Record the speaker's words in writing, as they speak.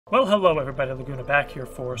Well, hello everybody, LAguna back here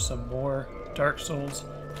for some more Dark Souls.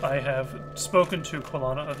 I have spoken to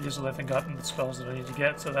Quelaag of Ceaseless and gotten the spells that I need to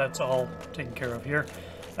get, so that's all taken care of here.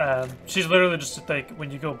 She's literally just like,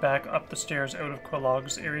 when you go back up the stairs out of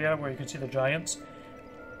Quelaag's area, where you can see the giants,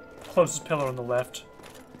 closest pillar on the left,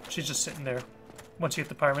 she's just sitting there. Once you get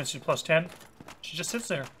the pyromancy plus 10, she just sits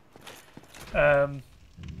there.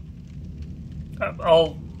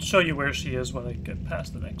 I'll show you where she is when I get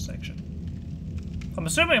past the next section. I'm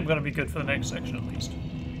assuming I'm going to be good for the next section, at least.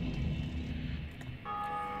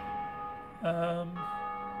 I'm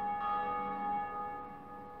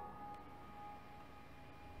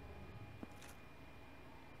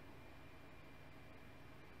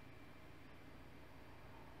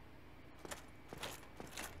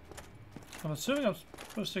assuming I'm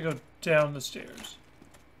supposed to go down the stairs.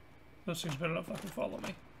 Those things better not fucking follow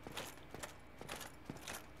me.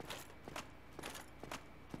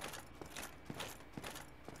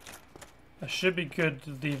 I should be good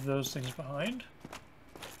to leave those things behind.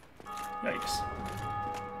 Yikes.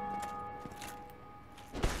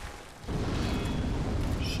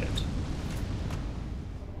 Shit.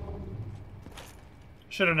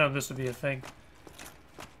 Should have known this would be a thing.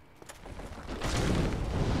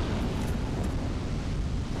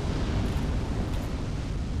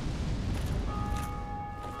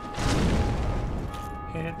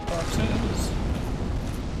 Hit boxes.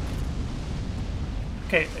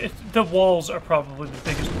 Okay, the walls are probably the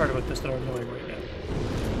biggest part about this that are annoying right now.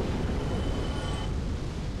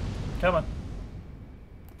 Come on.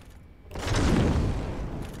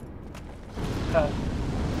 How?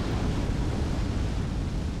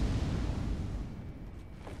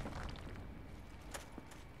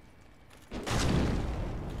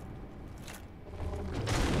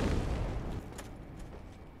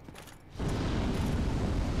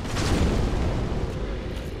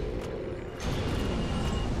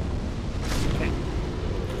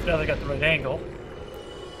 Now they got the right angle.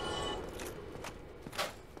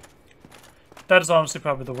 That is honestly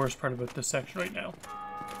probably the worst part about this section right now.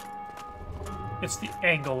 It's the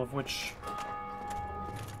angle of which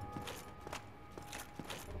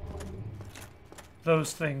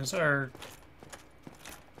those things are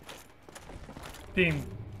being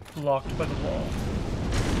blocked by the wall.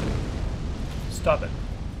 Stop it.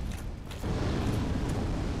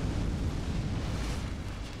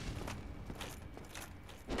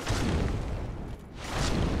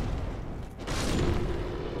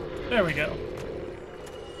 There we go.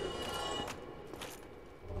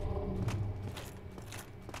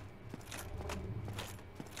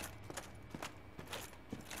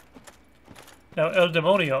 Now, El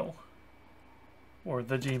Demonio, or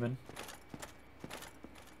the demon.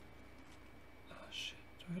 Oh shit,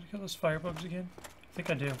 do I gotta kill those firebugs again? I think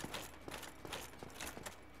I do.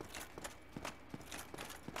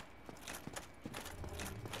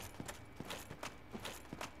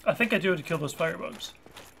 I think I do have to kill those firebugs.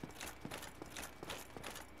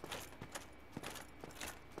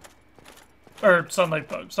 Or sunlight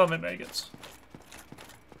bugs, sunlight maggots.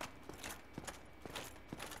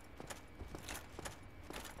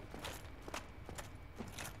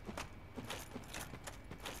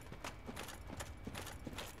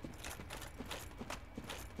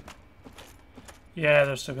 Yeah,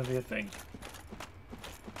 there's still gonna be a thing.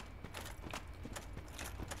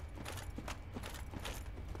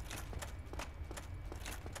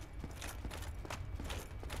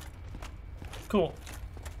 Cool.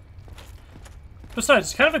 Besides,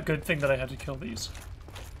 it's kind of a good thing that I had to kill these.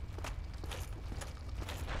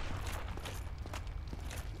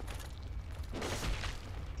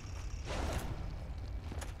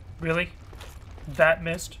 Really? That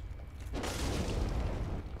missed?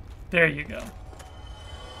 There you go.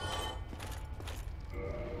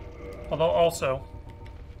 Although also...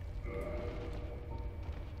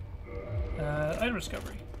 item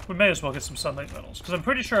discovery. We may as well get some sunlight metals, because I'm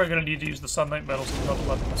pretty sure I'm going to need to use the sunlight metals to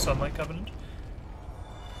level up in the Sunlight Covenant.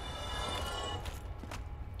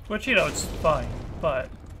 Which, you know, it's fine, but...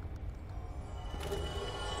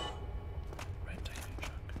 Red titanium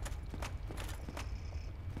chunk.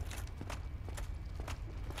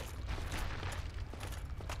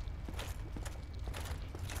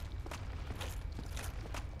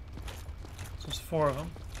 So there's 4 of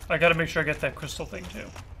them. I gotta make sure I get that crystal thing, too.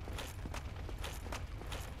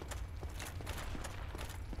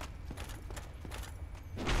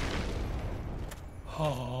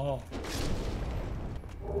 Oh...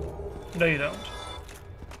 No, you don't.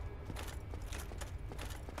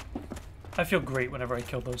 I feel great whenever I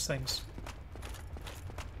kill those things.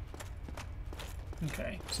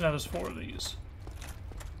 Okay, so now there's 4 of these.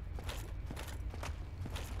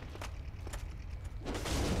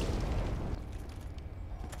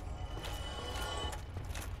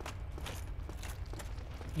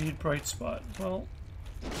 Need bright spot. Well,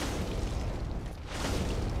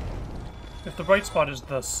 if the bright spot is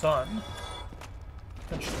the sun,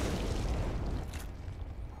 then sure.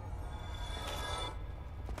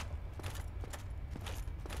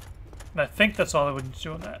 And I think that's all I would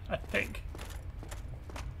do on that. I think.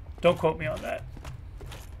 Don't quote me on that.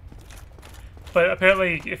 But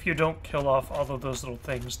apparently, if you don't kill off all of those little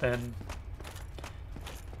things, then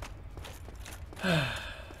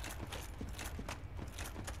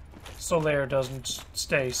Solaire doesn't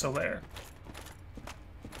stay Solaire.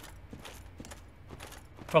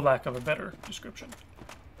 For lack of a better description.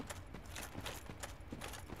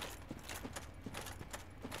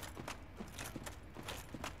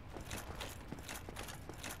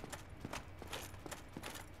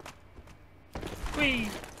 Whee!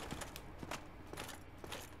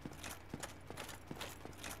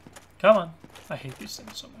 Come on. I hate these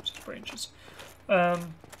things so much, these branches.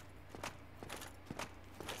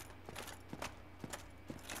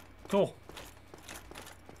 Cool.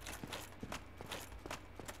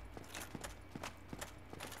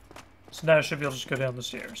 So now I should be able to just go down the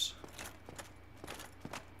stairs.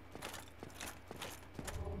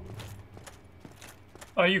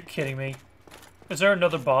 Are you kidding me? Is there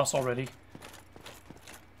another boss already?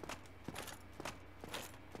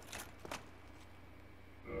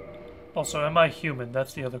 Also, am I human?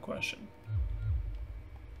 That's the other question.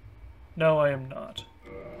 No, I am not.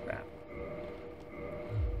 Crap.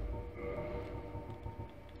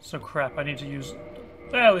 So crap, I need to use...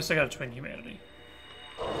 at least I got a twin humanity.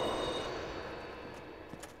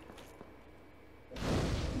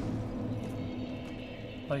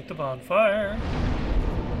 Light the bonfire.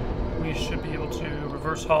 We should be able to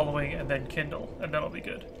reverse hollowing and then kindle, and that'll be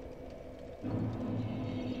good.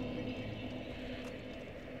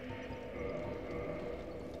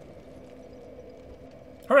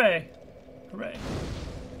 Hooray! Hooray.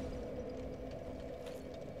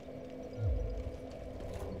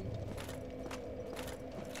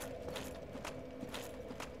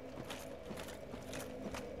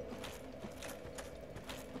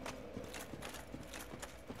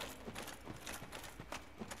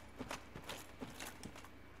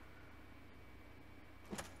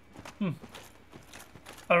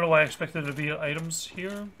 I don't know why I expected there to be items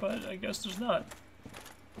here, but I guess there's not.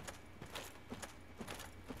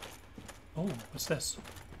 Oh, what's this?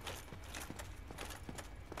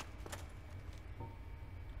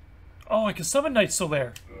 Oh, I can summon Night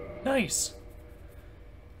Solaire. Nice.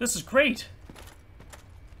 This is great.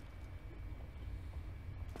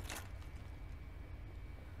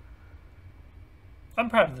 I'm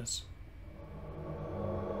proud of this.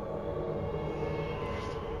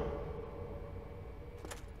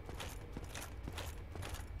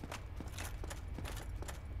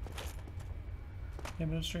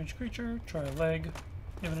 Imminent strange creature, try a leg,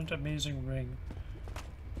 imminent amazing ring.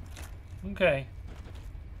 Okay.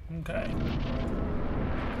 Okay.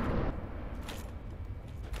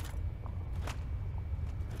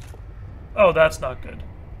 Oh, that's not good.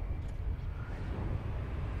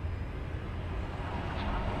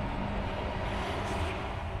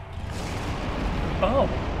 Oh.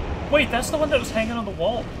 Wait, that's the one that was hanging on the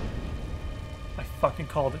wall. I fucking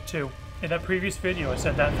called it too. In that previous video, I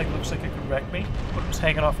said that thing looks like it could wreck me, but it was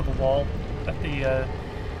hanging off of the wall at the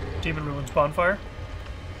Demon Ruins bonfire.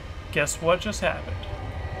 Guess what just happened?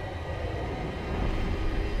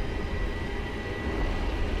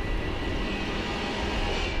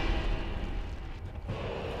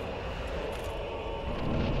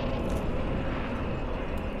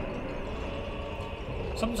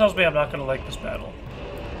 Something tells me I'm not going to like this battle.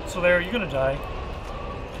 So there, you're going to die.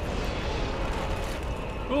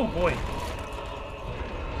 Oh boy.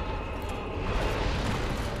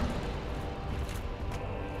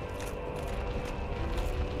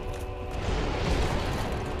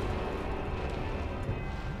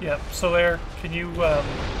 Yep, Solaire, can you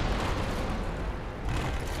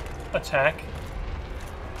attack?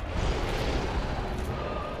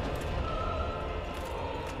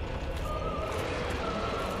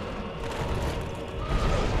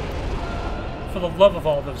 For the love of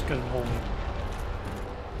all that is good and holy.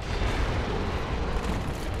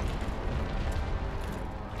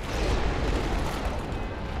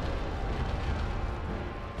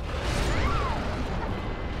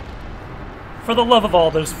 For the love of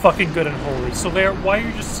all that is fucking good and holy. Solaire, why are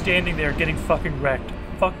you just standing there getting fucking wrecked?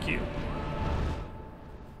 Fuck you.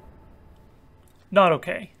 Not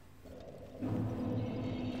okay.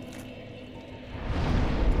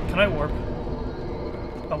 Can I warp?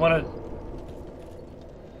 I wanna...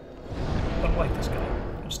 I don't like this guy.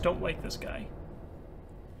 I just don't like this guy.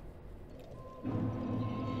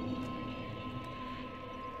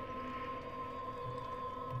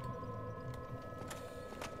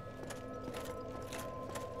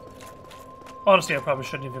 Honestly, I probably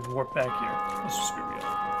shouldn't even warp back here. Let's just be real.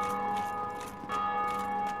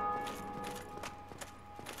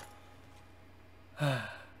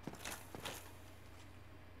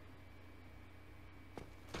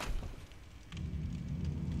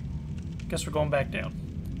 Guess we're going back down.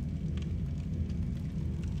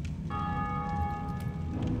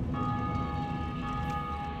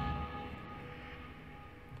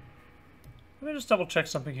 Let me just double check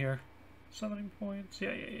something here. Summoning points.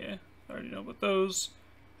 Yeah. I already know about those.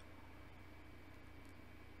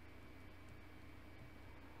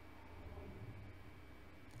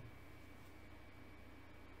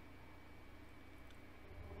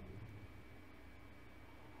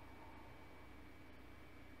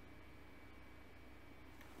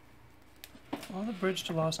 On the bridge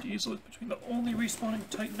to Lost Easel between the only respawning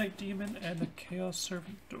Titanite Demon and the Chaos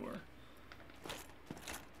Servant door.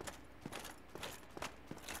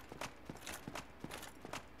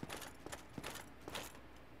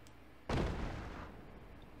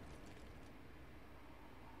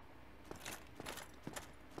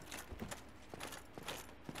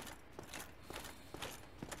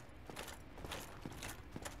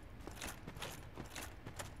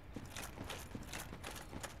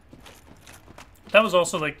 That was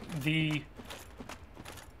also, like, the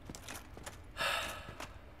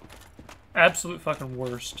absolute fucking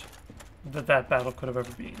worst that battle could have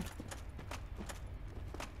ever been.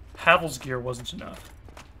 Havel's gear wasn't enough.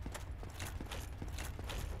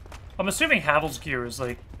 I'm assuming Havel's gear is,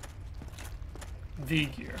 like, the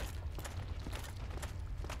gear.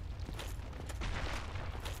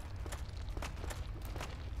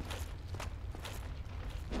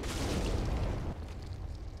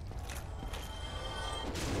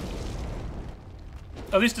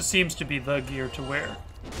 At least it seems to be the gear to wear.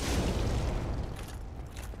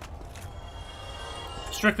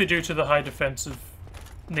 Strictly due to the high defensive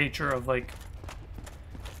nature of, like,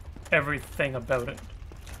 everything about it.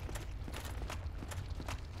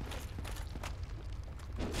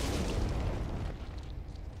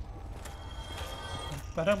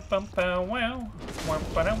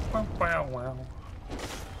 Wow.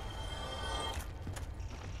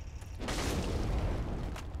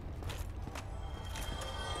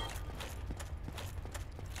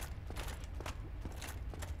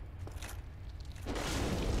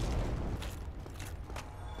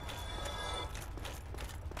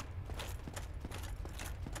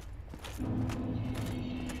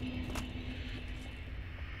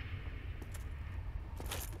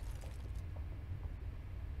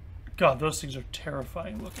 God, those things are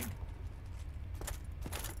terrifying looking.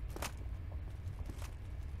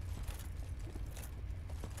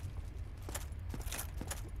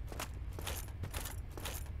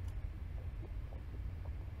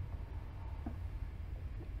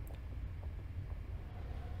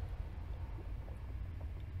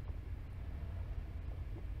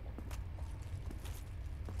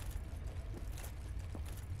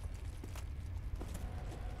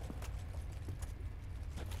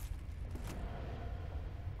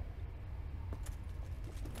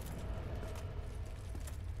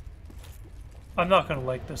 I'm not gonna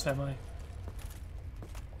like this, am I?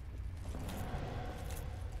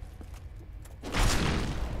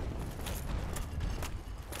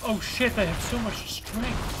 Oh shit, they have so much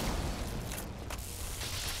strength.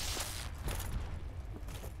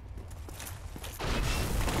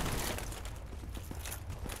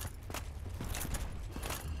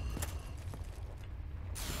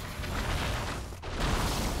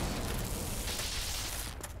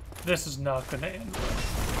 This is not gonna end well.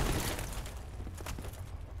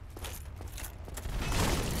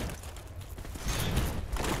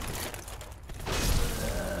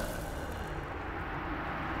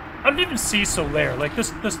 I don't even see Solaire. Like,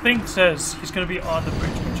 this thing says he's gonna be on the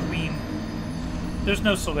bridge between... There's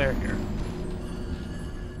no Solaire here.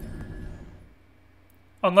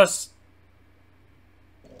 Unless...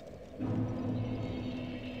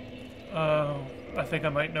 Oh, I think I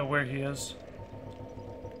might know where he is.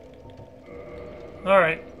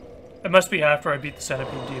 Alright. It must be after I beat the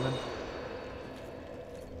Centipede Demon.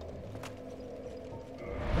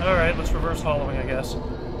 Alright, let's reverse hollowing, I guess.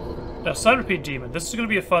 Now, Centipede Demon, this is going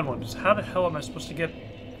to be a fun one. Just how the hell am I supposed to get...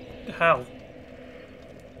 How?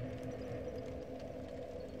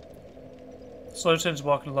 Slow tends to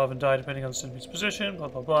walk in love and die depending on the Centipede's position, blah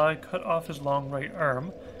blah blah. Cut off his long right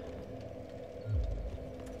arm.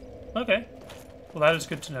 Okay. Well, that is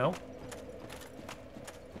good to know.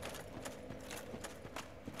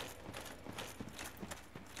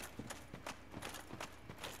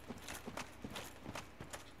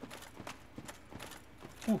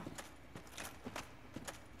 Ooh.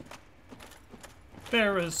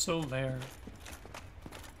 There is Solaire.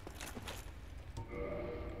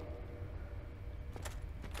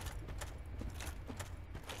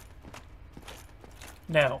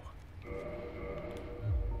 Now,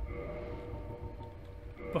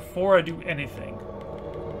 before I do anything,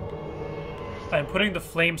 I'm putting the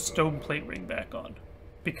flame stone plate ring back on,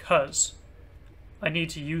 because I need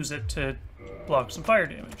to use it to block some fire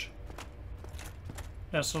damage.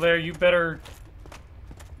 Now, Solaire, you better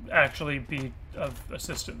actually be of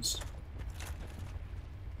assistance.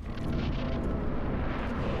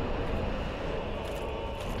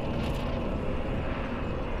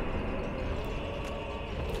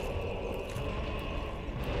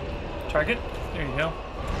 Target. There you go.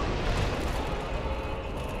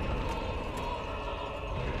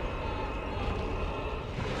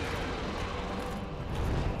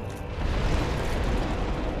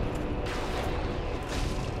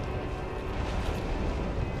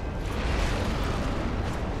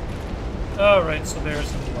 Alright, so there's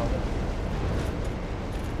some lava.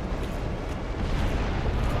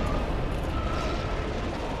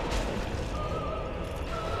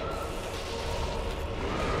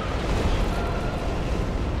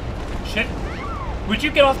 Shit. Would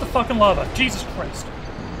you get off the fucking lava? Jesus Christ.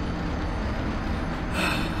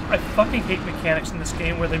 I fucking hate mechanics in this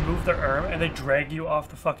game where they move their arm and they drag you off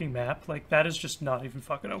the fucking map. Like, that is just not even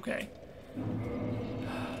fucking okay.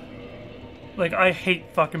 Like, I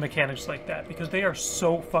hate fucking mechanics like that because they are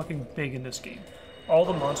so fucking big in this game. All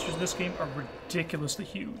the monsters in this game are ridiculously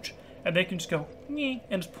huge. And they can just go, nyeh,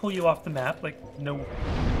 and just pull you off the map. Like, no.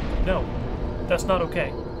 No. That's not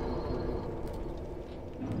okay.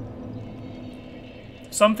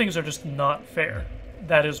 Some things are just not fair.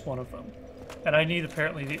 That is one of them. And I need,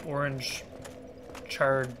 apparently, the orange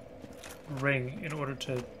charred ring in order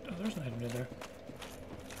to... Oh, there's an item in there.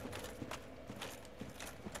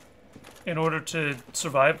 In order to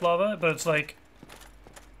survive lava, but it's like,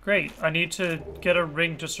 great, I need to get a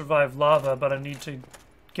ring to survive lava, but I need to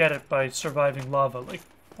get it by surviving lava. Like,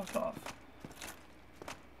 fuck off.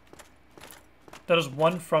 That is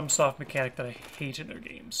one FromSoft mechanic that I hate in their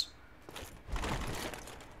games.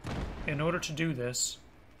 In order to do this,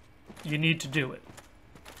 you need to do it.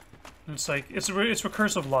 And it's like, it's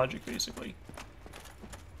recursive logic, basically.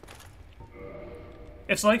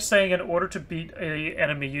 It's like saying in order to beat an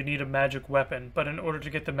enemy, you need a magic weapon, but in order to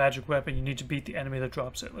get the magic weapon, you need to beat the enemy that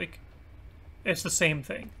drops it. Like, it's the same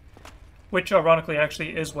thing. Which, ironically,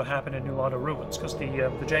 actually is what happened in New Londo Ruins, because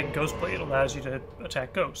the Jagged Ghost Blade allows you to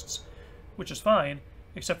attack ghosts. Which is fine,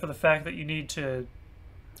 except for the fact that you need to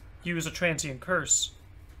use a transient curse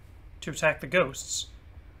to attack the ghosts.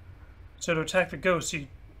 So to attack the ghosts, to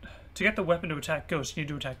get the weapon to attack ghosts, you need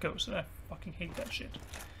to attack ghosts, and I fucking hate that shit.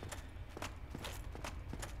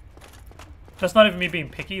 That's not even me being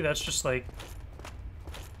picky, that's just like...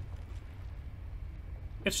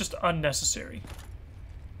 It's just unnecessary.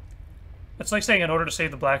 It's like saying in order to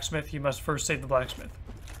save the blacksmith, you must first save the blacksmith.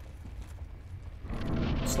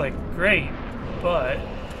 It's like, great, but...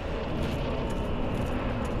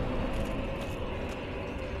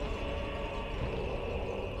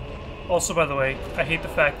 Also, by the way, I hate the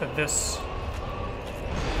fact that this...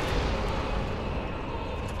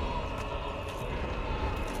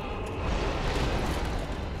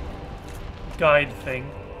 guide thing.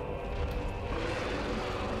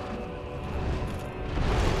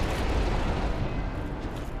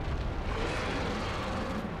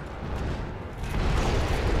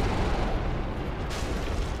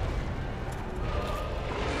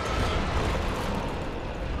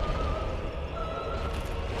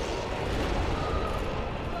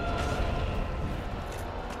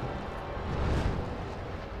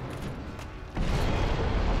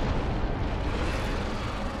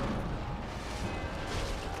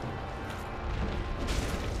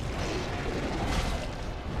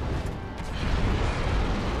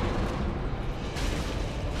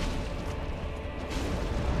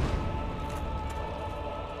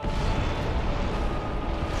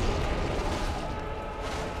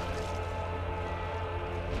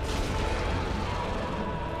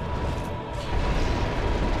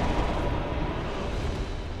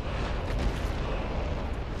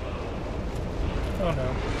 Oh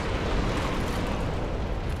no.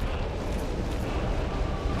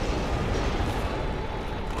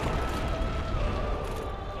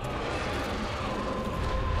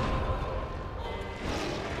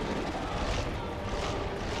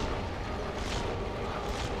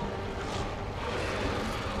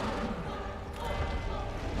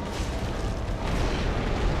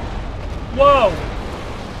 Whoa!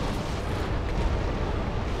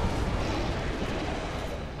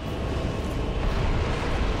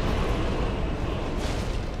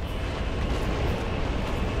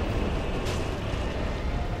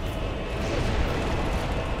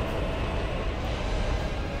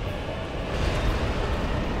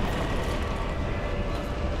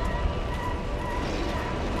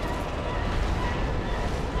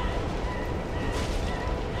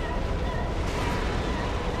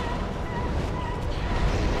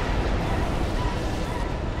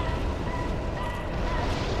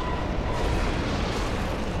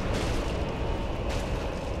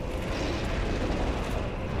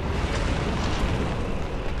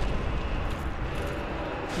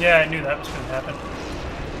 Yeah, I knew that was going to happen.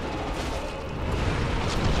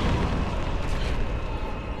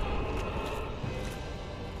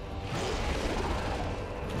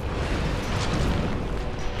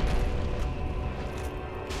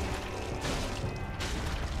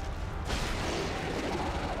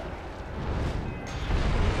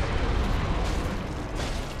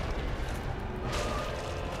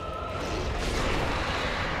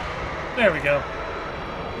 There we go.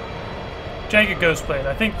 Jagged Ghostblade.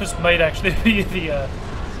 I think this might actually be the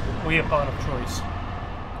weapon of choice.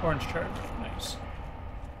 Orange charge. Nice.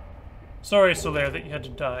 Sorry, Solaire, that you had to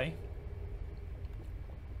die.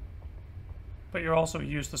 But you're also a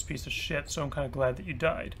useless piece of shit, so I'm kind of glad that you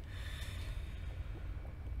died.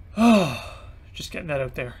 Oh, just getting that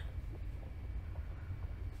out there.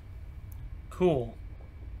 Cool.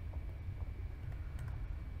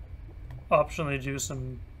 Optionally do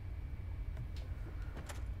some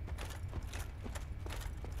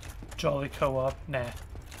jolly co-op. Nah.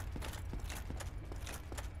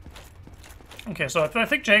 Okay, so I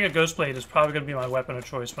think Jagged Ghostblade is probably going to be my weapon of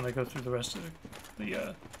choice when I go through the rest of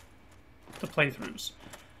the playthroughs.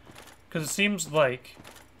 Because it seems like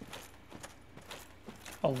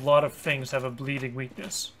a lot of things have a bleeding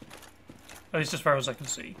weakness. At least as far as I can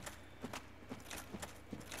see.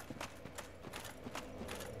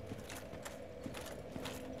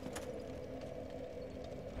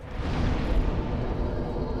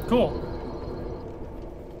 Cool.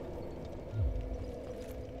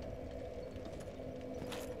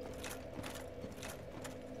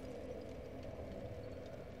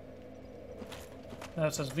 Now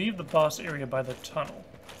it says leave the boss area by the tunnel.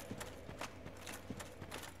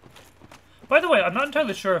 By the way, I'm not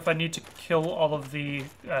entirely sure if I need to kill all of the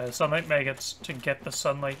sunlight maggots to get the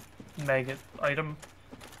sunlight maggot item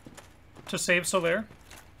to save Solaire,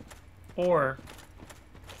 or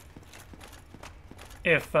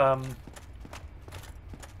if I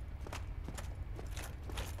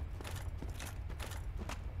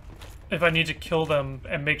need to kill them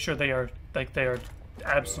and make sure they are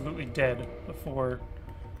absolutely dead before,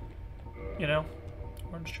 you know.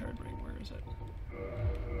 Orange Shard Ring, where is it?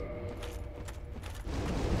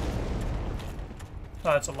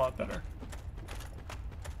 Oh, that's a lot better.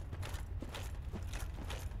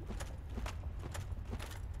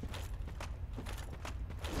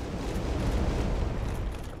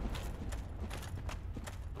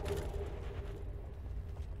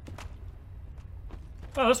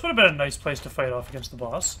 Oh, this would have been a nice place to fight off against the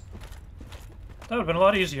boss. That would have been a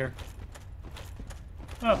lot easier.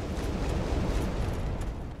 Oh.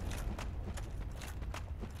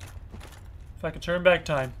 If I could turn back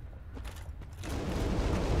time.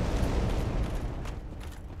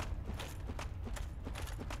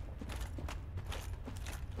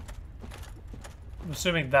 I'm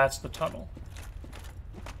assuming that's the tunnel.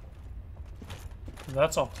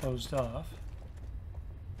 That's all closed off.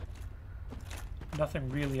 Nothing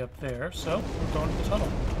really up there, so we're going to the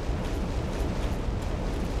tunnel.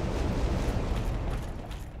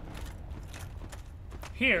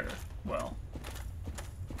 Here, well.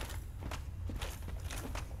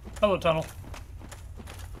 Hello, tunnel.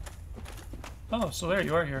 Oh, so there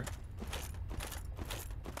you are here.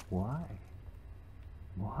 Why?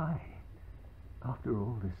 Why? After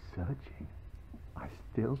all this searching, I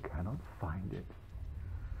still cannot find it.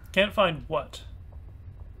 Can't find what?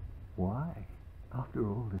 Why? After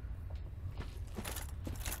all this...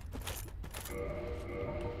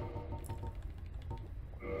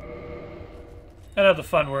 I have the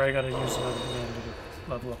fun where I gotta use another command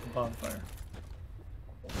to level up the bonfire.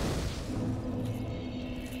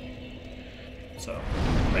 So,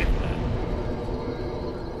 right for that.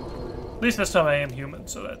 At least this time I am human,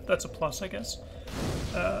 so that's a plus, I guess.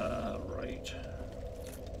 Right.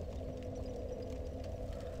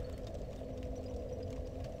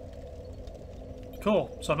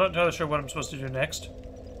 Cool. So I'm not entirely sure what I'm supposed to do next.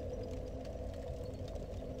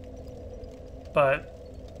 But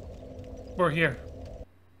we're here.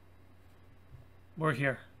 We're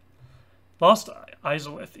here. Lost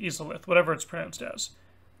Isolith, whatever it's pronounced as.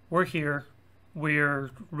 We're here.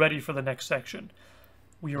 We're ready for the next section.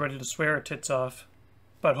 We are ready to swear our tits off,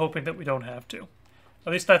 but hoping that we don't have to.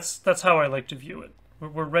 At least that's how I like to view it.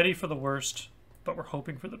 We're ready for the worst, but we're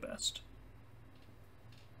hoping for the best.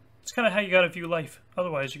 It's kind of how you gotta view life.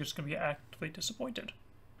 Otherwise, you're just gonna be actively disappointed.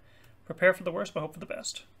 Prepare for the worst, but hope for the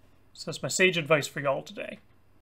best. So that's my sage advice for y'all today.